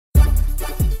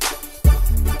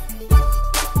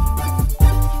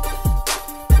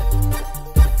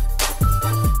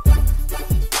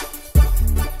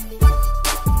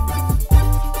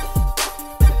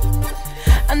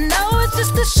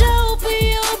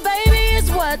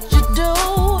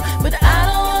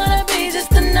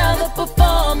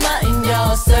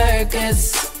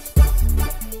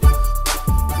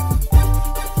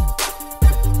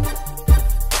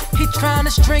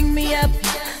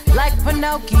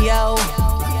Pinocchio.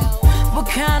 What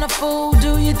kind of fool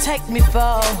do you take me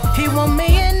for? He want me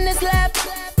in his lap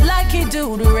like he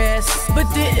do the rest.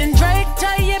 But didn't Drake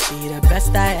tell you be the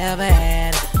best I ever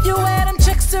had? You wear them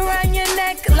chicks around your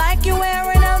neck like you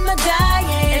wearing a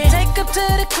medallion, and take up to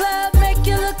the club, make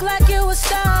you look like you a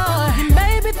star. You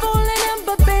may be fooling him,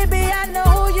 but baby, I know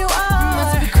who you are. You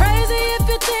must be crazy if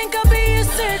you think I'll be a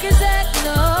circus act,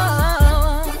 no.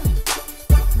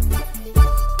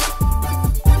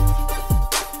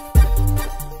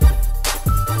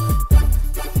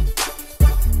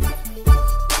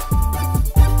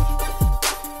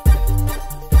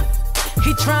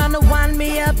 Trying to wind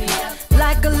me up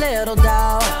like a little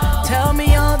doll. Tell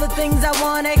me all the things I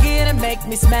wanna hear to make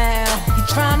me smile. He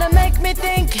trying to make me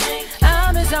think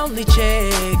I'm his only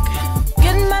chick.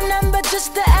 Getting my number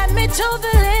just to add me to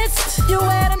the list. You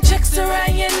wear them chicks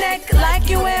around your neck like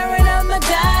you wearing a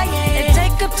medallion, and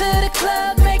take up to the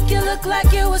club, make you look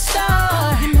like you a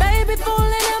star. You may be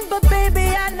fooling him, but baby,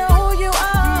 I know who you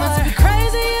are. You must be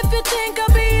crazy if you think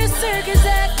I'll be a circus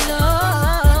act, no.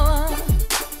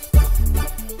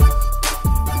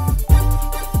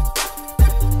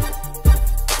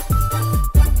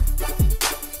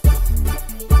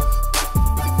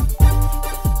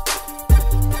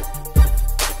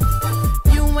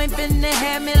 Finna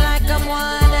have me like I'm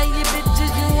one of you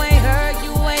bitches. You ain't heard,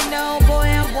 you ain't know, boy,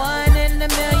 I'm one in a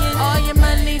million. All your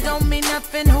money don't mean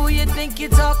nothing. Who you think you're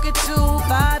talking to?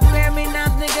 5 Grammy, now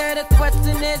nigga, the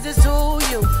question is who